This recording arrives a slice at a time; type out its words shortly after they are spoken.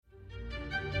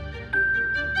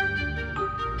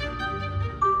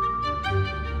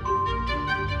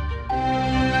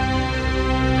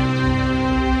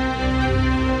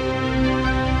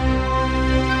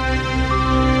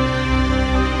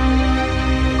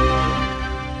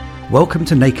Welcome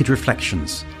to Naked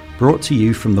Reflections, brought to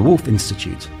you from the Woolf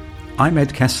Institute. I'm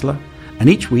Ed Kessler, and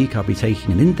each week I'll be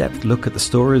taking an in-depth look at the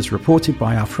stories reported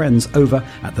by our friends over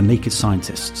at The Naked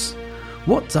Scientists.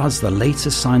 What does the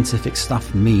latest scientific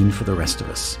stuff mean for the rest of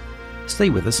us? Stay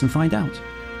with us and find out.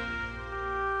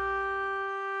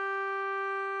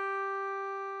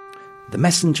 The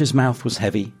messenger's mouth was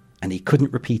heavy, and he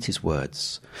couldn't repeat his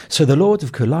words. So the Lord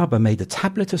of Kulaba made a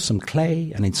tablet of some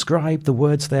clay and inscribed the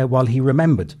words there while he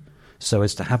remembered, so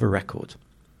as to have a record.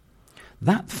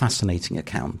 That fascinating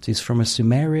account is from a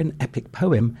Sumerian epic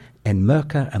poem,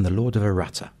 Enmerkar and the Lord of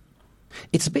Aratta.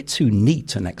 It's a bit too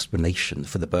neat an explanation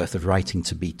for the birth of writing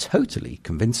to be totally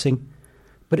convincing,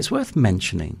 but it's worth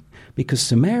mentioning because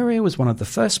Sumeria was one of the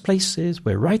first places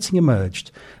where writing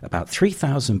emerged about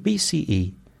 3000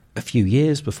 BCE, a few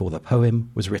years before the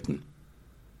poem was written.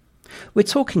 We're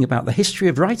talking about the history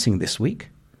of writing this week.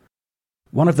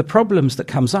 One of the problems that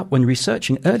comes up when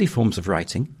researching early forms of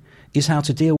writing is how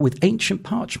to deal with ancient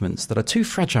parchments that are too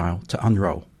fragile to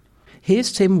unroll.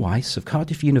 Here's Tim Weiss of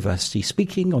Cardiff University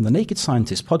speaking on the Naked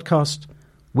Scientist podcast,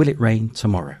 Will It Rain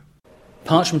Tomorrow?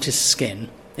 Parchment is skin.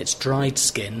 It's dried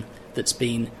skin that's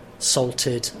been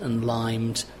salted and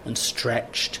limed and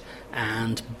stretched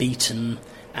and beaten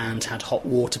and had hot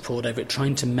water poured over it,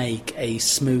 trying to make a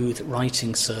smooth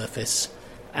writing surface.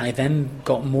 And I then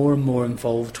got more and more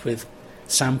involved with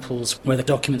samples where the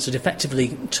documents had effectively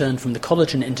turned from the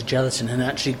collagen into gelatin and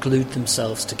actually glued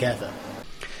themselves together.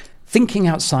 Thinking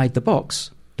outside the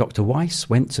box, Dr. Weiss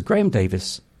went to Graham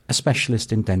Davis, a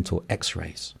specialist in dental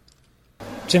x-rays.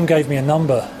 Tim gave me a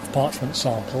number of parchment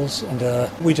samples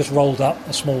and we just rolled up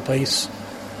a small piece,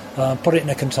 put it in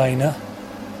a container,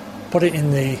 put it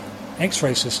in the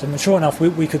x-ray system, and sure enough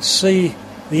we could see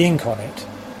the ink on it.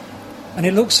 And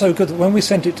it looked so good that when we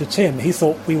sent it to Tim, he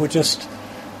thought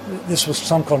this was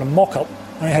some kind of mock-up,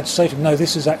 and I had to say to him, no,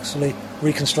 this is actually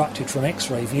reconstructed from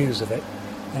x-ray views of it,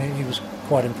 and he was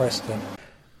quite impressed then.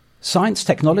 Science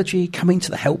technology coming to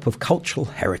the help of cultural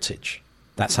heritage.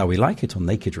 That's how we like it on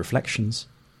Naked Reflections.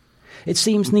 It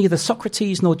seems neither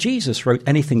Socrates nor Jesus wrote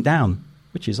anything down,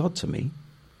 which is odd to me.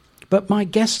 But my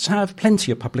guests have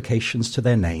plenty of publications to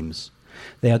their names.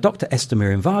 They are Dr. Esther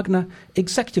Miriam Wagner,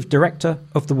 Executive Director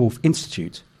of the Woolf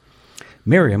Institute.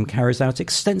 Miriam carries out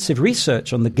extensive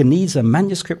research on the Geniza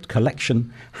manuscript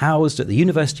collection housed at the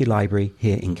University Library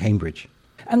here in Cambridge.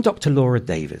 And Dr. Laura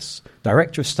Davis,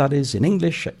 Director of Studies in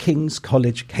English at King's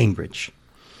College, Cambridge.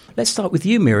 Let's start with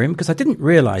you, Miriam, because I didn't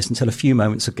realise until a few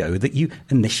moments ago that you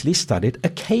initially studied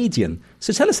Akkadian.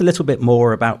 So tell us a little bit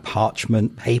more about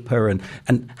parchment, paper,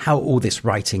 and how all this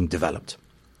writing developed.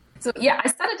 So, I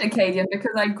studied Akkadian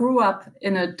because I grew up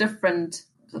in a different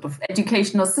sort of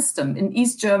educational system in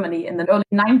East Germany in the early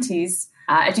 90s.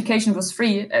 Education was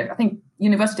free. I think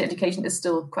university education is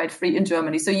still quite free in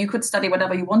Germany, so you could study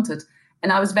whatever you wanted.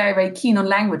 And I was very, very keen on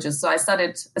languages, so I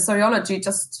studied Assyriology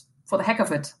just for the heck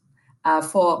of it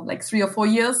for like 3 or 4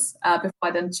 years before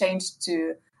I then changed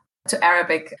to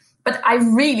Arabic. But I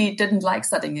really didn't like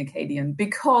studying Akkadian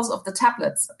because of the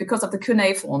tablets, because of the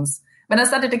cuneiforms. When I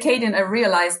studied Akkadian, I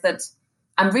realized that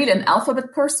I'm really an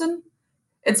alphabet person.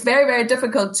 It's very, very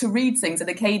difficult to read things in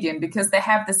Akkadian because they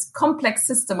have this complex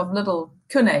system of little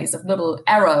cuneis, of little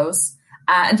arrows.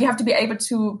 And you have to be able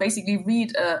to basically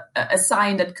read a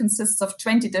sign that consists of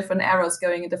 20 different arrows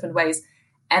going in different ways.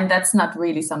 And that's not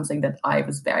really something that I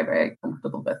was very, very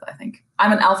comfortable with, I think.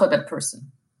 I'm an alphabet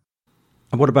person.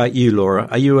 And what about you, Laura?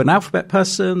 Are you an alphabet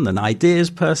person, an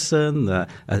ideas person, a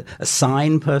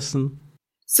sign person?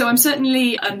 So I'm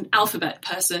certainly an alphabet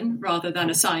person rather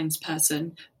than a science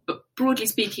person. But broadly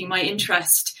speaking, my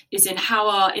interest is in how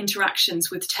our interactions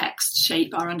with text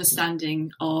shape our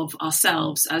understanding of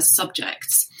ourselves as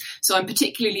subjects. So I'm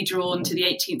particularly drawn to the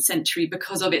 18th century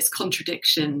because of its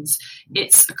contradictions.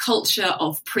 It's a culture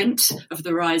of print, of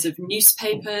the rise of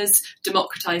newspapers,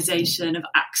 democratization of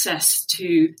access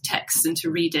to texts and to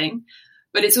reading.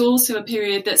 But it's also a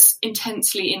period that's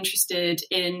intensely interested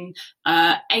in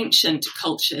ancient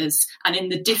cultures and in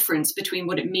the difference between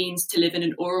what it means to live in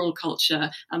an oral culture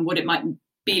and what it might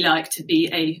be like to be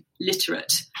a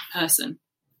literate person.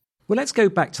 Well, let's go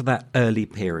back to that early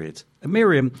period.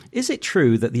 Miriam, is it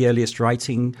true that the earliest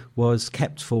writing was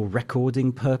kept for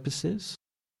recording purposes?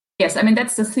 Yes, I mean,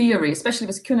 that's the theory, especially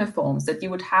with cuneiforms, that you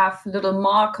would have little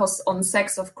markers on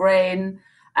sacks of grain.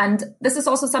 And this is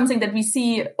also something that we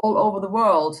see all over the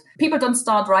world. People don't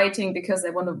start writing because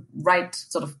they want to write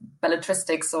sort of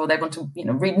belletristics or they want to,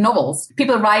 read novels.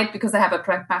 People write because they have a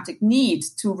pragmatic need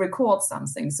to record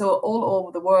something. So all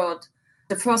over the world,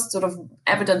 The first sort of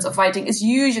evidence of writing is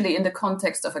usually in the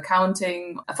context of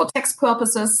accounting for tax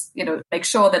purposes, make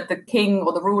sure that the king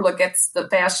or the ruler gets the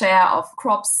fair share of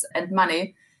crops and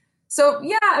money. So,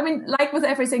 like with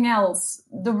everything else,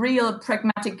 the real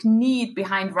pragmatic need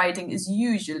behind writing is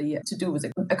usually to do with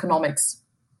economics.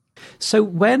 So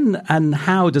when and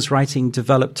how does writing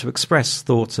develop to express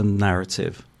thought and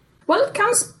narrative? Well, it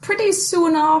comes pretty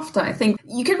soon after, I think.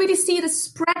 You can really see the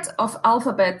spread of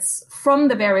alphabets from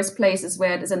the various places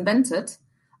where it is invented.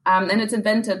 And it's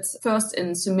invented first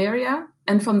in Sumeria,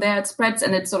 and from there it spreads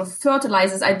and it sort of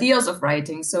fertilizes ideas of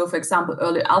writing. So, for example,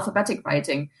 early alphabetic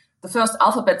writing. The first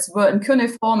alphabets were in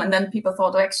cuneiform, and then people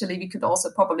thought, actually, we could also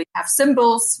probably have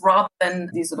symbols rather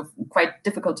than these sort of quite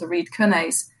difficult to read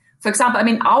cunees. For example,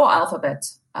 our alphabet,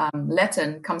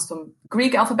 Latin, comes from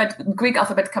Greek alphabet. Greek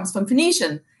alphabet comes from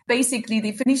Phoenician. Basically,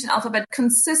 the Phoenician alphabet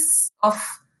consists of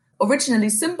originally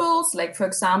symbols, like, for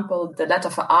example, the letter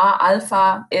for R,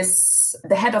 alpha, is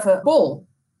the head of a bull.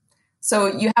 So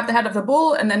you have the head of a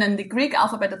bull, and then in the Greek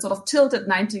alphabet, it's sort of tilted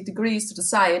 90 degrees to the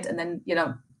side, and then,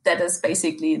 that is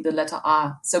basically the letter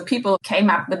R. So people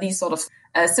came up with these sort of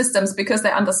systems because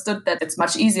they understood that it's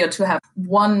much easier to have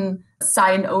one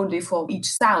sign only for each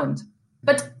sound.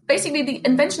 But basically, the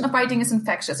invention of writing is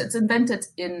infectious. It's invented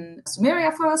in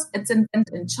Sumeria first. It's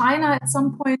invented in China at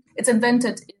some point. It's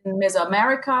invented in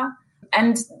Mesoamerica.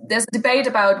 And there's a debate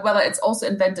about whether it's also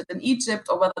invented in Egypt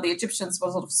or whether the Egyptians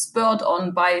were sort of spurred on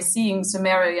by seeing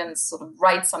Sumerians sort of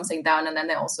write something down, and then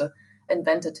they also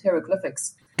invented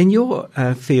hieroglyphics. In your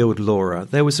field, Laura,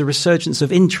 there was a resurgence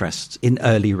of interest in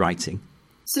early writing.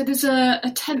 So there's an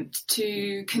attempt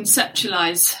to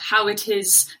conceptualize how it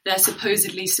is their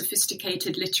supposedly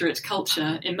sophisticated literate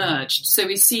culture emerged. So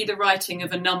we see the writing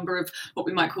of a number of what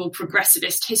we might call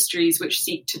progressivist histories, which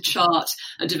seek to chart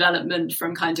a development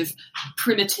from kind of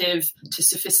primitive to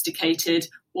sophisticated,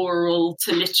 oral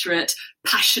to literate,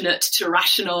 passionate to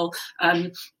rational.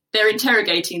 They're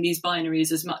interrogating these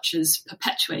binaries as much as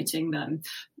perpetuating them.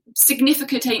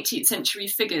 Significant 18th century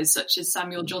figures such as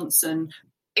Samuel Johnson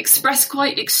express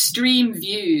quite extreme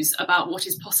views about what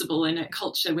is possible in a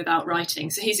culture without writing.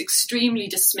 So he's extremely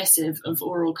dismissive of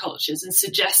oral cultures and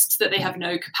suggests that they have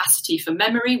no capacity for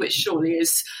memory, which surely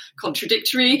is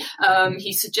contradictory.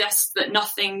 He suggests that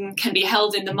nothing can be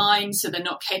held in the mind, so they're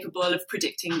not capable of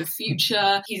predicting the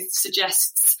future. He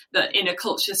suggests that in a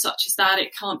culture such as that,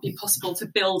 it can't be possible to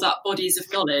build up bodies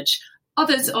of knowledge.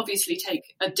 Others obviously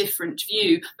take a different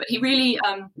view, but he really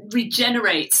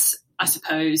regenerates, I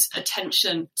suppose,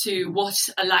 attention to what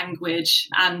a language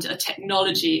and a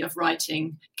technology of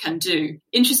writing can do.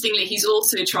 Interestingly, he's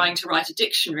also trying to write a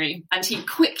dictionary, and he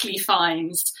quickly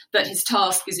finds that his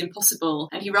task is impossible.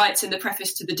 And he writes in the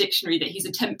preface to the dictionary that he's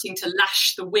attempting to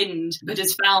lash the wind, but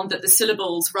has found that the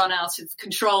syllables run out of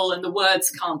control and the words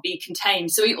can't be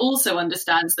contained. So he also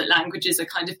understands that languages are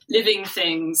kind of living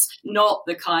things, not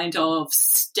the kind of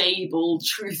stable,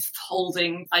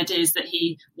 truth-holding ideas that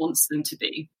he wants them to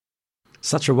be.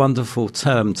 Such a wonderful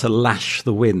term, to lash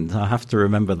the wind. I have to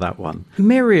remember that one.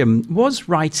 Miriam, was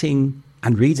writing,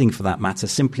 and reading for that matter,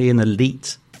 simply an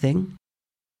elite thing?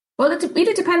 Well, it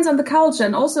really depends on the culture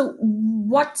and also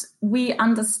what we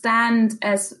understand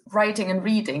as writing and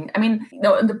reading. I mean,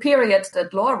 in the period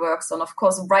that Laura works on, of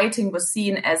course, writing was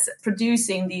seen as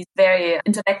producing these very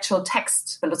intellectual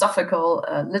texts, philosophical,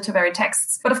 literary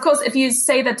texts. But of course, if you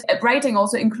say that writing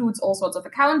also includes all sorts of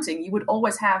accounting, you would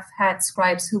always have had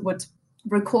scribes who would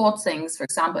record things, for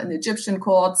example, in the Egyptian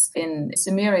courts in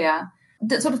Sumeria.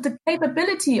 The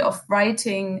capability of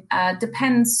writing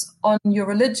depends on your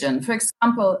religion. For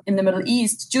example, in the Middle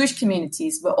East, Jewish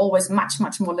communities were always much,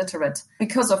 much more literate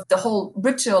because of the whole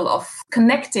ritual of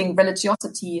connecting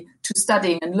religiosity to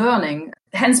studying and learning.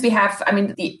 Hence, we have,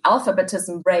 the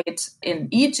alphabetism rate in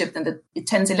Egypt in the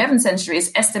 10th, 11th century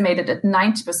is estimated at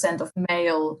 90% of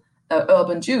male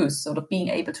urban Jews, sort of being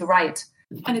able to write.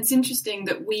 And it's interesting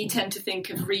that we tend to think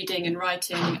of reading and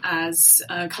writing as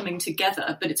coming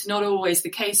together, but it's not always the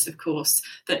case, of course,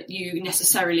 that you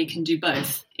necessarily can do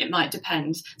both. It might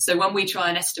depend. So when we try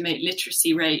and estimate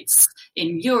literacy rates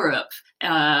in Europe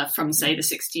from, say, the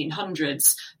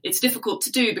 1600s, it's difficult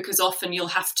to do because often you'll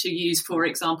have to use, for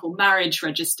example, marriage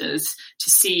registers to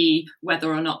see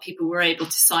whether or not people were able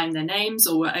to sign their names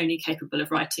or were only capable of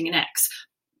writing an X.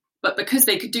 But because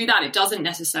they could do that, it doesn't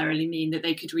necessarily mean that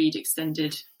they could read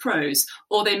extended prose,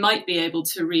 or they might be able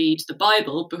to read the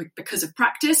Bible because of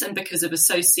practice and because of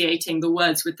associating the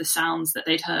words with the sounds that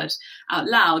they'd heard out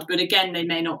loud. But again, they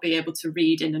may not be able to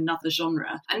read in another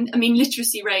genre. And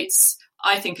literacy rates,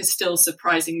 I think, are still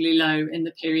surprisingly low in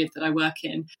the period that I work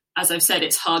in. as I've said,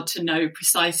 it's hard to know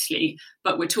precisely,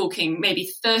 but we're talking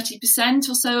maybe 30%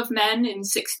 or so of men in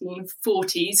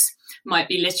 1640s might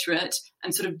be literate,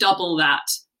 and sort of double that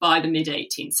by the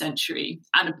mid-18th century,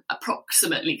 and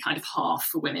approximately kind of half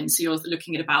for women. So you're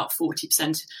looking at about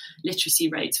 40% literacy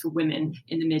rates for women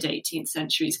in the mid-18th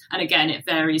centuries. And again, it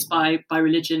varies by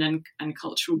religion and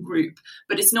cultural group.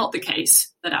 But it's not the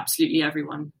case that absolutely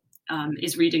everyone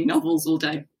is reading novels all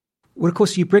day. Well, of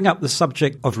course, you bring up the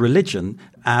subject of religion,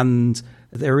 and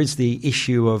there is the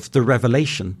issue of the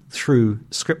revelation through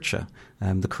Scripture.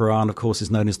 The Quran, of course,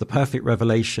 is known as the perfect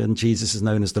revelation. Jesus is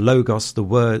known as the Logos, the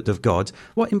Word of God.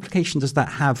 What implication does that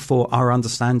have for our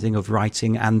understanding of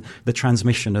writing and the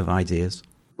transmission of ideas?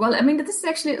 Well, I mean, this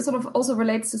actually sort of also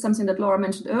relates to something that Laura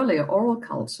mentioned earlier, oral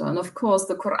culture. And of course,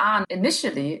 the Quran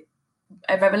initially,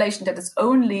 a revelation that is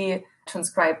only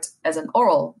transcribed as an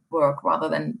oral work rather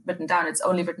than written down. It's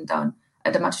only written down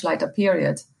at a much later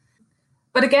period.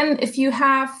 But again, if you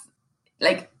have,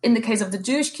 like in the case of the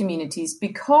Jewish communities,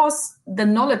 because the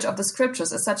knowledge of the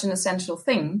scriptures is such an essential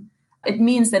thing, it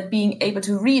means that being able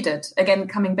to read it, again,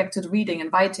 coming back to the reading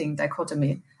and writing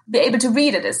dichotomy, be able to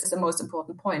read it is the most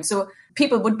important point. So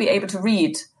people would be able to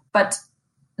read, but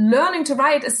learning to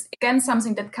write is, again,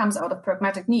 something that comes out of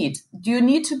pragmatic need. Do you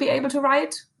need to be able to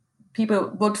write?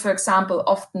 People would, for example,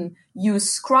 often use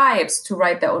scribes to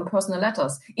write their own personal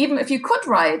letters. Even if you could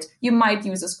write, you might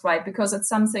use a scribe because it's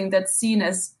something that's seen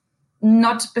as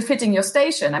not befitting your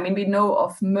station. I mean, we know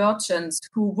of merchants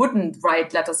who wouldn't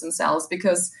write letters themselves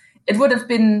because it would have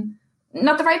been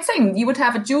not the right thing. You would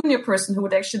have a junior person who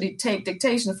would actually take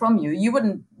dictation from you. You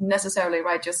wouldn't necessarily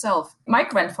write yourself. My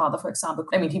grandfather, for example,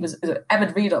 I mean, he was an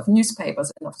avid reader of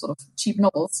newspapers and of sort of cheap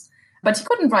novels, but he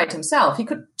couldn't write himself. He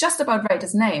could just about write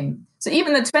his name. So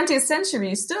even in the 20th century,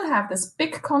 you still have this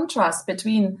big contrast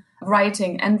between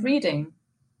writing and reading.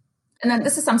 And then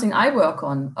this is something I work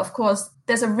on. Of course,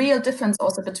 there's a real difference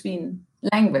also between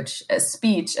language,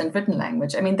 speech, and written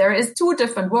language. I mean, there is two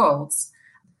different worlds.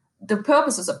 The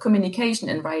purposes of communication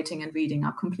in writing and reading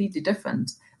are completely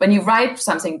different. When you write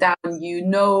something down, you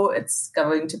know it's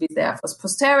going to be there for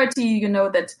posterity. You know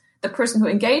that the person who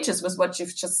engages with what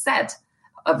you've just said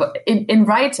in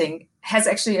writing has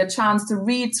actually a chance to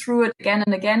read through it again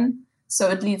and again. So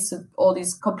it leads to all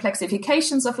these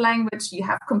complexifications of language. You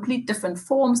have complete different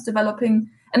forms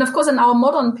developing. And of course, in our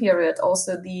modern period,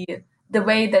 also the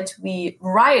way that we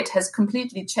write has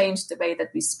completely changed the way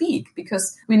that we speak,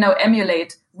 because we now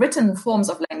emulate written forms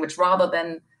of language rather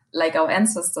than like our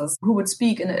ancestors who would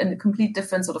speak in a complete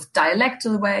different sort of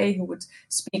dialectal way, who would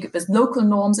speak with local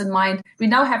norms in mind. We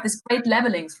now have this great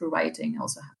leveling through writing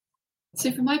also.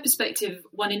 So from my perspective,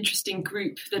 one interesting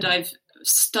group that I've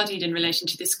studied in relation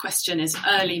to this question is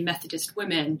early Methodist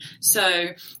women. So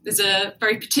there's a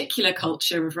very particular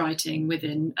culture of writing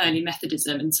within early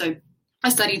Methodism. And so I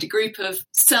studied a group of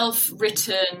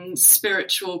self-written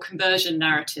spiritual conversion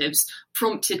narratives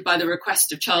prompted by the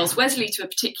request of Charles Wesley to a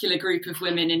particular group of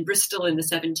women in Bristol in the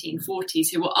 1740s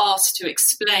who were asked to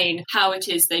explain how it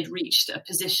is they'd reached a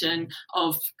position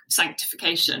of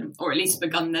sanctification, or at least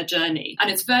begun their journey.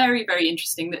 And it's very, very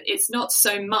interesting that it's not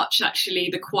so much actually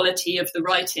the quality of the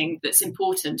writing that's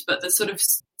important, but the sort of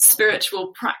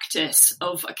spiritual practice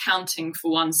of accounting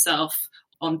for oneself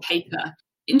on paper.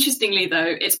 Interestingly,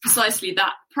 though, it's precisely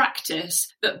that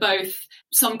practice that both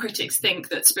some critics think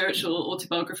that spiritual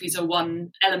autobiographies are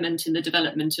one element in the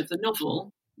development of the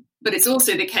novel, but it's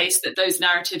also the case that those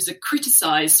narratives are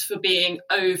criticised for being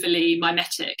overly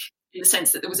mimetic, in the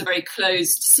sense that there was a very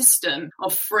closed system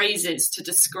of phrases to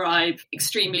describe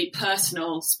extremely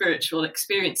personal spiritual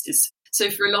experiences. So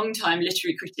for a long time,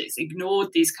 literary critics ignored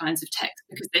these kinds of texts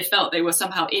because they felt they were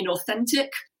somehow inauthentic,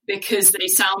 because they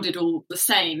sounded all the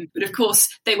same. But of course,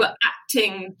 they were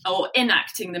acting or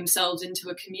enacting themselves into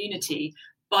a community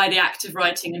by the act of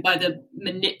writing and by the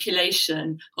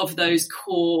manipulation of those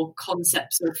core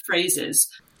concepts or phrases.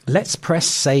 Let's press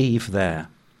save there.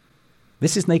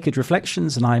 This is Naked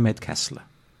Reflections, and I'm Ed Kessler.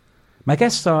 My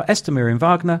guests are Esther Miriam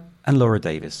Wagner and Laura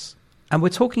Davis. And we're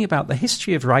talking about the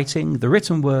history of writing, the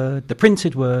written word, the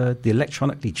printed word, the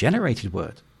electronically generated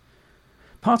word.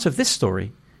 Part of this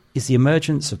story is the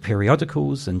emergence of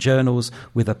periodicals and journals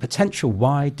with a potential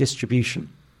wide distribution.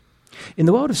 In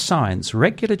the world of science,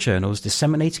 regular journals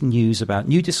disseminating news about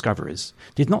new discoveries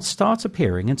did not start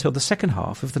appearing until the second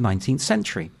half of the 19th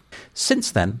century.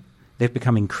 Since then, they've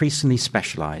become increasingly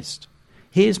specialized.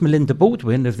 Here's Melinda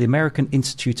Baldwin of the American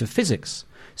Institute of Physics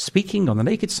speaking on the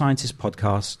Naked Scientist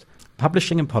podcast,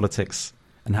 Publishing and Politics,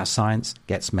 and How Science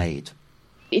Gets Made.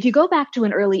 If you go back to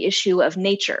an early issue of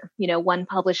Nature, one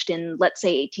published in, let's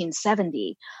say,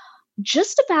 1870,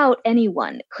 just about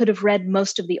anyone could have read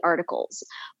most of the articles.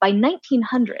 By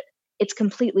 1900, it's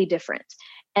completely different.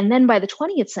 And then by the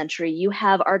 20th century, you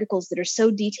have articles that are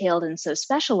so detailed and so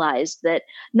specialized that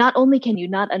not only can you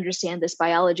not understand this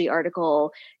biology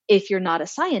article if you're not a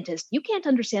scientist, you can't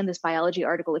understand this biology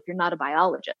article if you're not a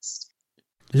biologist.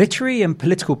 Literary and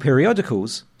political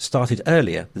periodicals started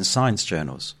earlier than science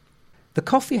journals. The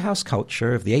coffeehouse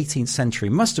culture of the 18th century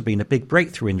must have been a big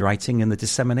breakthrough in writing and the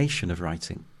dissemination of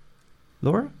writing.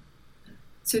 Laura?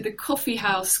 So the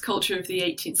coffeehouse culture of the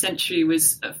 18th century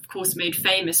was, of course, made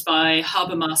famous by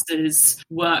Habermas's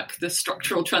work, The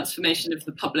Structural Transformation of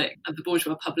the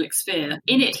Bourgeois Public Sphere.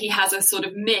 In it, he has a sort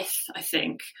of myth, I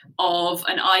think, of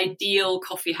an ideal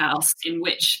coffeehouse in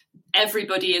which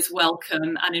everybody is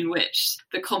welcome and in which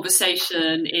the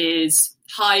conversation is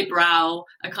highbrow,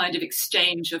 a kind of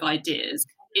exchange of ideas.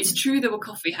 It's true there were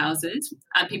coffee houses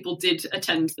and people did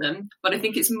attend them, but I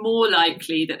think it's more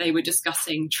likely that they were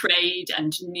discussing trade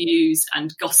and news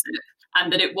and gossip,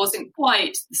 and that it wasn't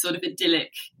quite the sort of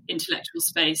idyllic intellectual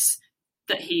space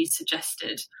that he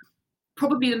suggested.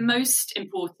 Probably the most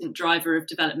important driver of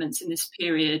developments in this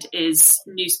period is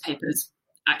newspapers,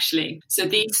 actually. So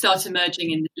these start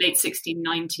emerging in the late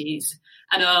 1690s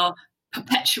and are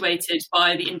perpetuated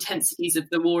by the intensities of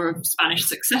the War of Spanish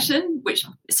Succession, which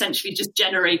essentially just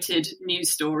generated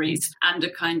news stories and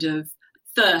a kind of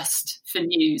thirst for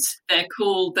news. They're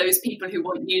called, those people who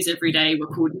want news every day were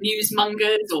called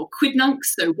newsmongers or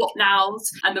quidnuncs, so what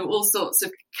nows, and there were all sorts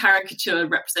of caricature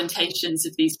representations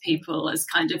of these people as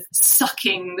kind of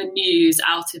sucking the news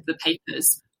out of the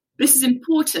papers. This is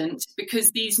important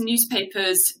because these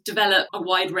newspapers develop a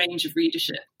wide range of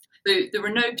readership. There were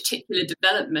no particular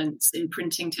developments in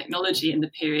printing technology in the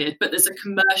period, but there's a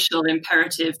commercial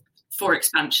imperative for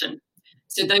expansion.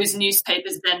 So those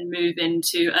newspapers then move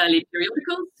into early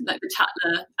periodicals like the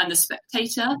Tatler and the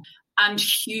Spectator, and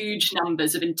huge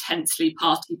numbers of intensely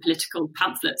party political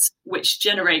pamphlets, which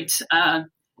generate a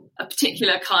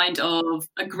particular kind of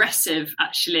aggressive,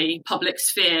 actually, public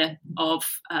sphere of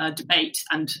debate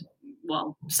and,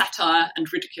 well, satire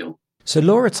and ridicule. So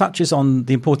Laura touches on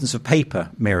the importance of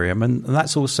paper, Miriam, and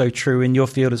that's also true in your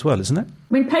field as well, isn't it?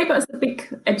 I mean, paper is a big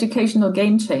educational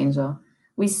game changer.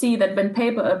 We see that when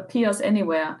paper appears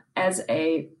anywhere as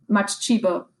a much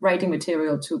cheaper writing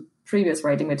material to previous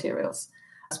writing materials,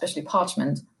 especially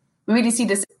parchment, we really see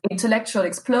this intellectual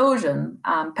explosion.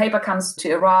 Paper comes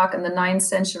to Iraq in the 9th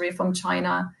century from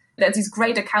China. There's these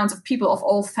great accounts of people of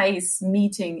all faiths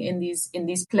meeting in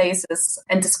these places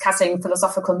and discussing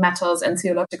philosophical matters and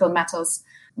theological matters.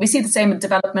 We see the same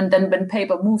development then when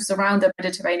paper moves around the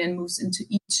Mediterranean, moves into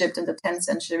Egypt in the 10th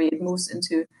century, it moves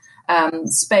into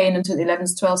Spain into the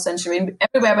 11th, 12th century. And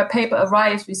everywhere where paper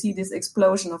arrives, we see this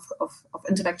explosion of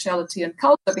intellectuality and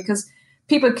culture, because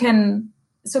people can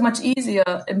so much easier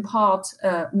impart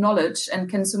knowledge and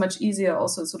can so much easier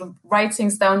also sort of write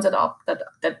things down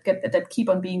that keep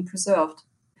on being preserved.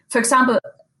 For example,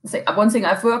 one thing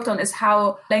I've worked on is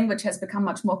how language has become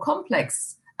much more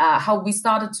complex, how we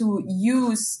started to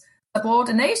use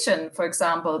subordination, for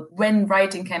example, when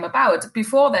writing came about.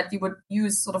 Before that, you would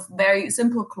use sort of very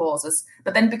simple clauses.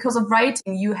 But then because of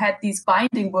writing, you had these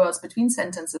binding words between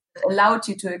sentences that allowed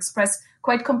you to express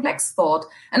quite complex thought.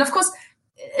 And of course,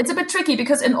 it's a bit tricky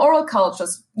because in oral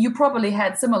cultures, you probably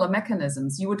had similar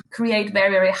mechanisms. You would create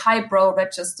very, very highbrow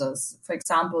registers. For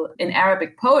example, in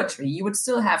Arabic poetry, you would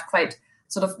still have quite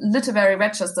sort of literary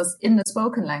registers in the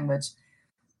spoken language.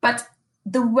 But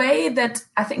the way that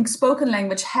I think spoken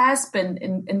language has been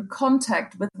in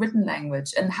contact with written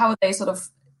language and how they sort of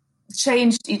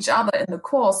changed each other in the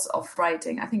course of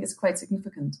writing, I think is quite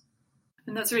significant.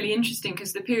 And that's really interesting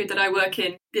because the period that I work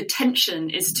in, the attention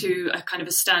is to a kind of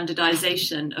a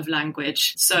standardization of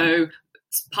language. So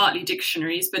it's partly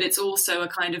dictionaries, but it's also a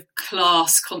kind of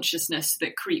class consciousness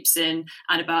that creeps in,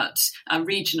 and about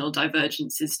regional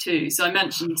divergences too. So I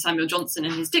mentioned Samuel Johnson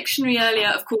and his dictionary earlier.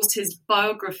 Of course, his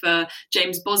biographer,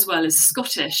 James Boswell, is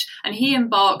Scottish, and he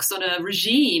embarks on a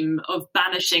regime of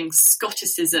banishing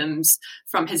Scotticisms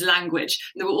from his language.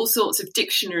 And there were all sorts of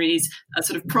dictionaries,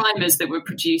 sort of primers that were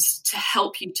produced to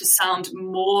help you to sound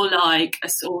more like a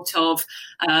sort of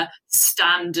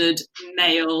standard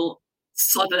male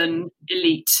Southern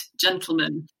elite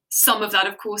gentleman. Some of that,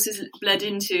 of course, is bled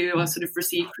into a sort of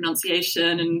received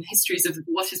pronunciation and histories of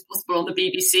what is possible on the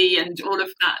BBC and all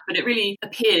of that. But it really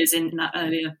appears in that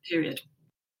earlier period.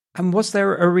 And was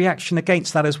there a reaction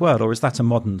against that as well, or is that a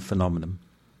modern phenomenon?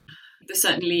 There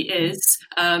certainly is.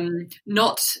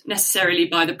 not necessarily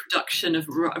by the production of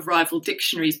rival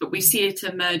dictionaries, but we see it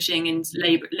emerging in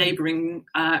labouring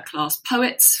class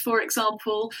poets, for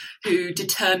example, who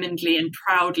determinedly and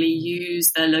proudly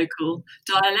use their local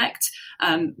dialect,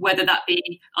 whether that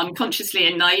be unconsciously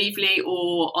and naively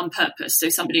or on purpose. So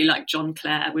somebody like John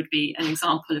Clare would be an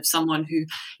example of someone who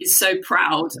is so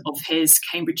proud of his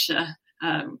Cambridgeshire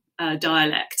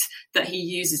dialect that he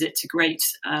uses it to great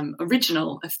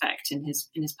original effect in his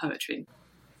poetry.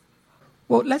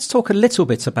 Well, let's talk a little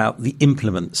bit about the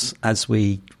implements as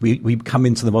we come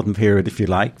into the modern period, if you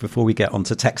like, before we get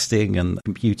onto texting and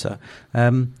computer.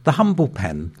 The humble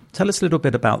pen. Tell us a little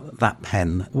bit about that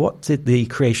pen. What did the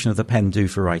creation of the pen do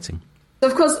for writing?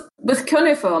 Of course, with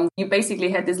cuneiform, you basically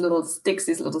had these little sticks,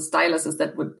 these little styluses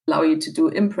that would allow you to do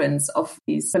imprints of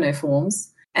these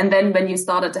cuneiforms. And then when you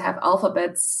started to have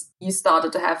alphabets, you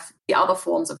started to have the other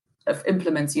forms of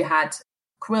implements. You had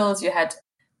quills, you had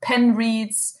pen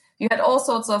reeds, you had all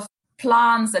sorts of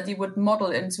plants that you would model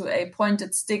into a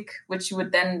pointed stick, which you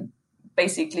would then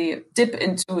basically dip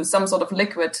into some sort of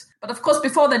liquid. But of course,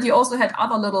 before that, you also had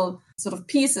other little sort of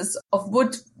pieces of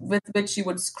wood with which you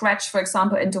would scratch, for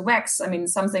example, into wax. I mean,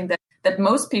 something that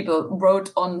most people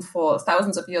wrote on for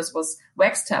thousands of years was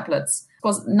wax tablets. Of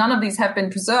course, none of these have been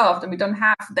preserved, and we don't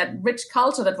have that rich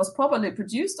culture that was probably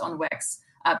produced on wax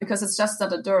because it's just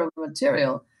not a durable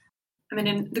material. I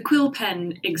mean, the quill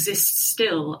pen exists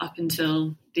still up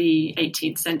until the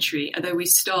 18th century, although we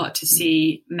start to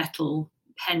see metal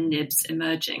pen nibs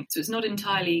emerging. So it's not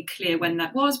entirely clear when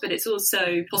that was, but it's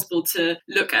also possible to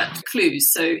look at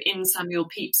clues. So in Samuel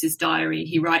Pepys's diary,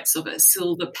 he writes of a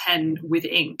silver pen with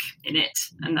ink in it,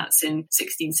 and that's in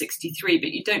 1663.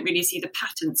 But you don't really see the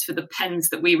patents for the pens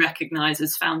that we recognise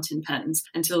as fountain pens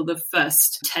until the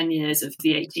first 10 years of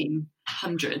the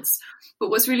 1800s. But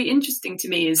what's really interesting to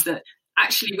me is that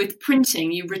actually with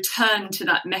printing, you return to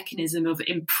that mechanism of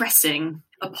impressing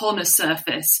upon a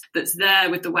surface that's there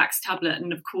with the wax tablet,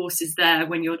 and of course is there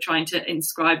when you're trying to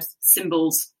inscribe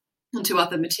symbols onto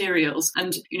other materials.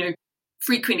 And,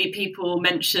 frequently people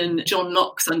mention John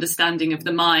Locke's understanding of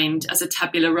the mind as a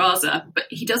tabula rasa, but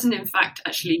he doesn't in fact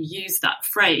actually use that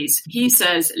phrase. He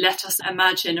says, let us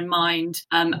imagine a mind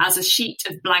as a sheet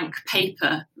of blank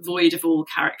paper void of all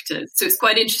characters. So it's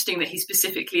quite interesting that he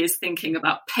specifically is thinking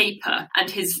about paper, and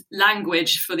his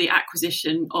language for the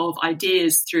acquisition of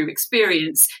ideas through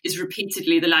experience is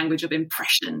repeatedly the language of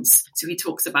impressions. So he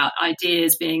talks about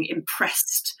ideas being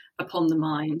impressed upon the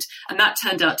mind. And that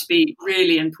turned out to be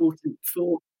really important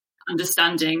for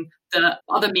understanding the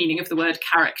other meaning of the word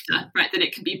character, right? That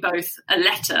it can be both a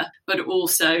letter, but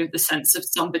also the sense of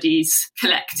somebody's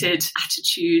collected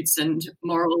attitudes and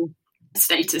moral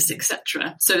status,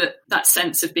 etc. So that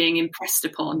sense of being impressed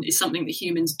upon is something that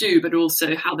humans do, but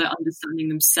also how they're understanding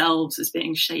themselves as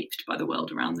being shaped by the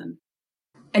world around them.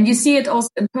 And you see it also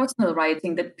in personal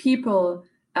writing, that people,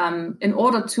 in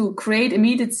order to create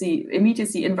immediacy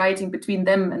in writing between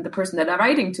them and the person that they're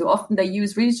writing to, often they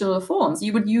use regional forms.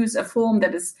 You would use a form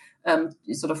that is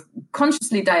sort of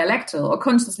consciously dialectal or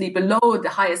consciously below the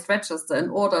highest register in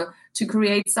order to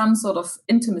create some sort of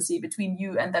intimacy between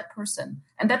you and that person.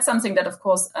 And that's something that, of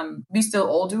course, we still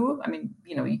all do. I mean,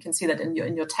 you can see that in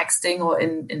your texting or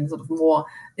in sort of more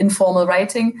informal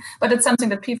writing, but it's something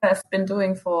that people have been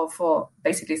doing for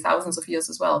basically thousands of years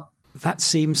as well. That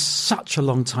seems such a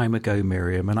long time ago,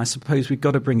 Miriam, and I suppose we've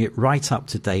got to bring it right up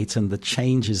to date, and the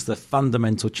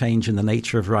fundamental change in the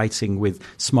nature of writing with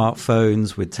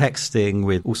smartphones, with texting,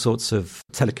 with all sorts of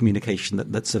telecommunication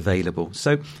that's available.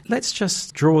 So let's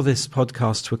just draw this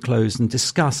podcast to a close and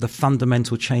discuss the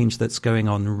fundamental change that's going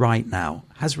on right now.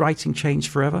 Has writing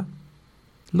changed forever?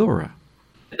 Laura?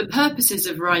 The purposes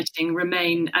of writing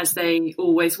remain as they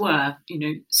always were,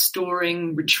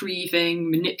 storing, retrieving,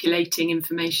 manipulating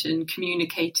information,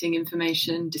 communicating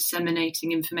information,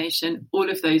 disseminating information. All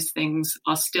of those things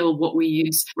are still what we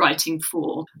use writing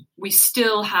for. We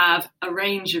still have a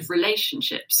range of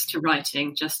relationships to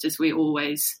writing, just as we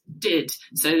always did,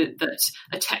 so that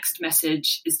a text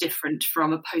message is different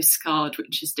from a postcard,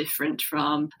 which is different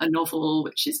from a novel,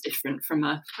 which is different from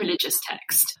a religious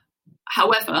text.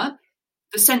 However,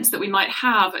 the sense that we might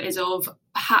have is of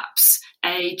perhaps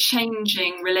a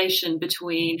changing relation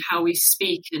between how we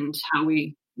speak and how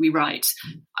we write.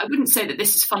 I wouldn't say that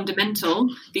this is fundamental.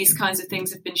 These kinds of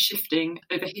things have been shifting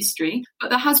over history, but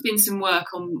there has been some work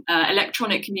on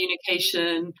electronic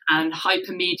communication and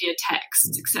hypermedia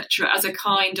texts, etc., as a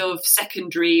kind of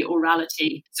secondary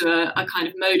orality, so a kind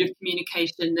of mode of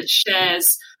communication that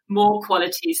shares more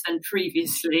qualities than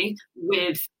previously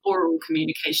with oral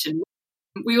communication.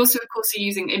 We also, of course, are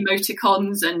using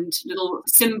emoticons and little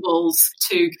symbols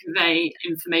to convey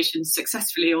information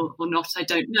successfully or not, I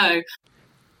don't know.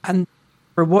 And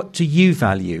what do you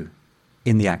value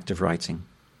in the act of writing?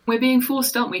 We're being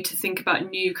forced, aren't we, to think about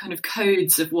new kind of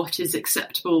codes of what is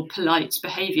acceptable, polite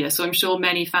behaviour. So I'm sure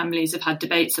many families have had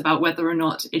debates about whether or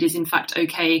not it is in fact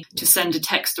okay to send a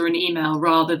text or an email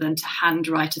rather than to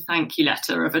handwrite a thank you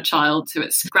letter of a child to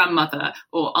its grandmother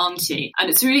or auntie. And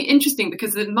it's really interesting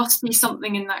because there must be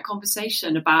something in that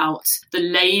conversation about the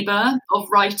labour of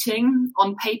writing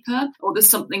on paper, or there's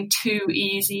something too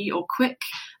easy or quick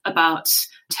about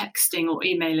texting or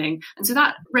emailing. And so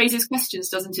that raises questions,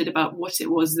 doesn't it, about what it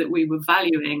was that we were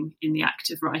valuing in the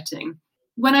act of writing.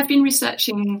 When I've been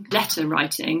researching letter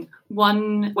writing,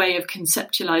 one way of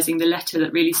conceptualizing the letter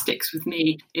that really sticks with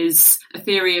me is a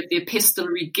theory of the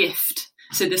epistolary gift.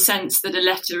 So the sense that a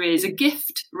letter is a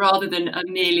gift rather than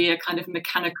merely a kind of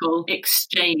mechanical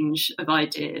exchange of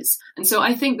ideas. And so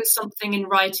I think there's something in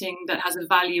writing that has a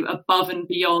value above and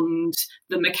beyond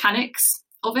the mechanics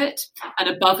of it and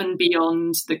above and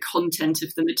beyond the content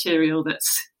of the material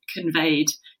that's conveyed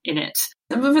in it.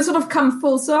 We sort of come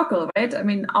full circle, right? I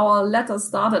mean, our letters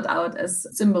started out as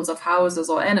symbols of houses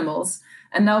or animals,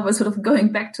 and now we're sort of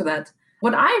going back to that.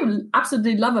 What I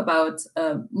absolutely love about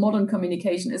modern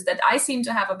communication is that I seem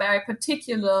to have a very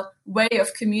particular way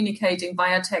of communicating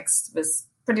via text with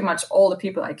pretty much all the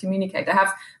people I communicate. I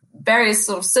have various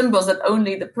sort of symbols that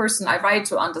only the person I write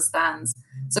to understands.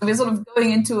 So we're sort of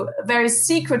going into a very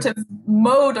secretive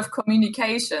mode of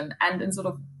communication, and in sort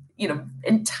of,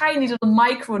 in tiny little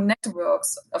micro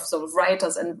networks of sort of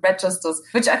writers and registers,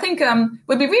 which I think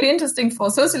would be really interesting for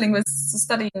sociolinguists to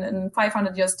study in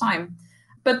 500 years' time.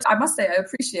 But I must say I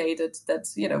appreciate it that,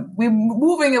 we're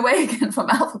moving away again from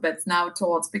alphabets now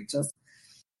towards pictures.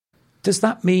 Does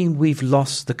that mean we've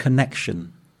lost the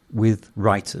connection with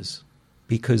writers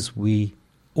because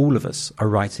all of us are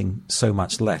writing so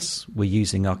much less? We're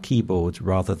using our keyboard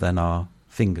rather than our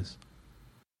fingers.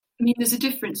 I mean, there's a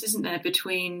difference, isn't there,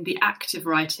 between the act of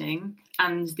writing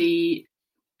and the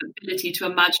ability to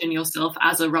imagine yourself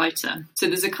as a writer. So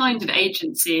there's a kind of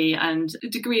agency and a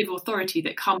degree of authority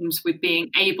that comes with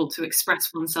being able to express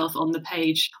oneself on the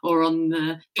page or on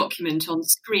the document on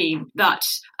screen that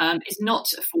is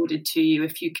not afforded to you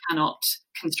if you cannot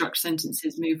construct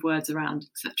sentences, move words around,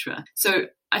 etc. So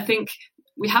I think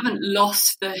we haven't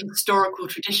lost the historical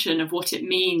tradition of what it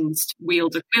means to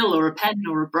wield a quill or a pen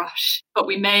or a brush, but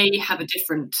we may have a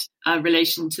different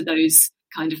relation to those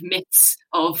kind of myths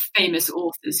of famous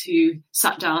authors who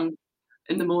sat down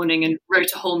in the morning and wrote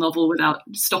a whole novel without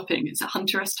stopping. It's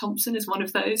Hunter S. Thompson is one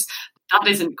of those. That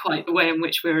isn't quite the way in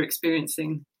which we're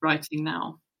experiencing writing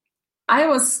now. I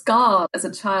was scarred as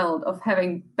a child of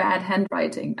having bad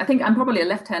handwriting. I think I'm probably a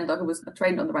left-hander who was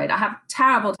trained on the right. I have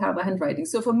terrible, terrible handwriting.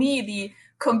 So for me, the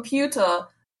computer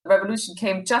revolution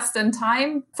came just in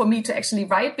time for me to actually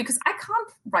write, because I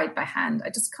can't write by hand.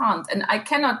 I just can't. And I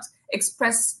cannot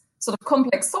express sort of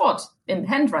complex thought in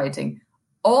handwriting.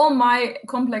 All my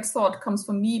complex thought comes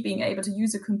from me being able to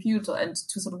use a computer and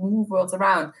to sort of move words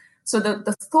around. So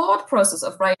the thought process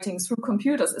of writing through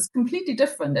computers is completely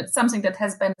different. It's something that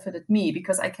has benefited me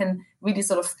because I can really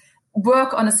sort of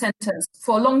work on a sentence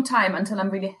for a long time until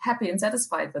I'm really happy and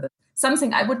satisfied with it.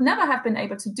 Something I would never have been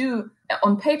able to do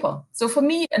on paper. So for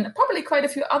me, and probably quite a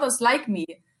few others like me,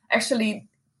 actually,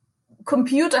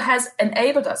 computer has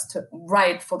enabled us to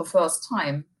write for the first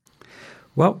time.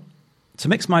 Well, to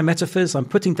mix my metaphors, I'm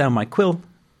putting down my quill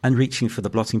and reaching for the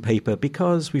blotting paper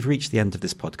because we've reached the end of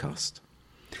this podcast.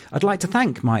 I'd like to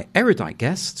thank my erudite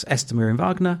guests, Esther Miriam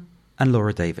Wagner and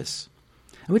Laura Davis.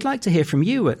 And we'd like to hear from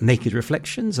you at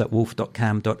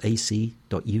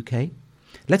nakedreflections@wolf.cam.ac.uk.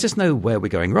 Let us know where we're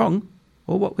going wrong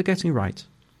or what we're getting right.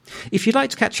 If you'd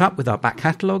like to catch up with our back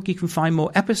catalogue, you can find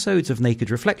more episodes of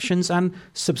Naked Reflections and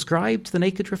subscribe to the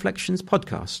Naked Reflections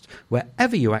podcast,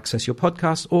 wherever you access your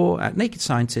podcasts, or at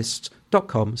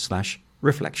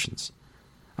nakedscientists.com/reflections.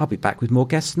 I'll be back with more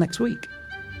guests next week.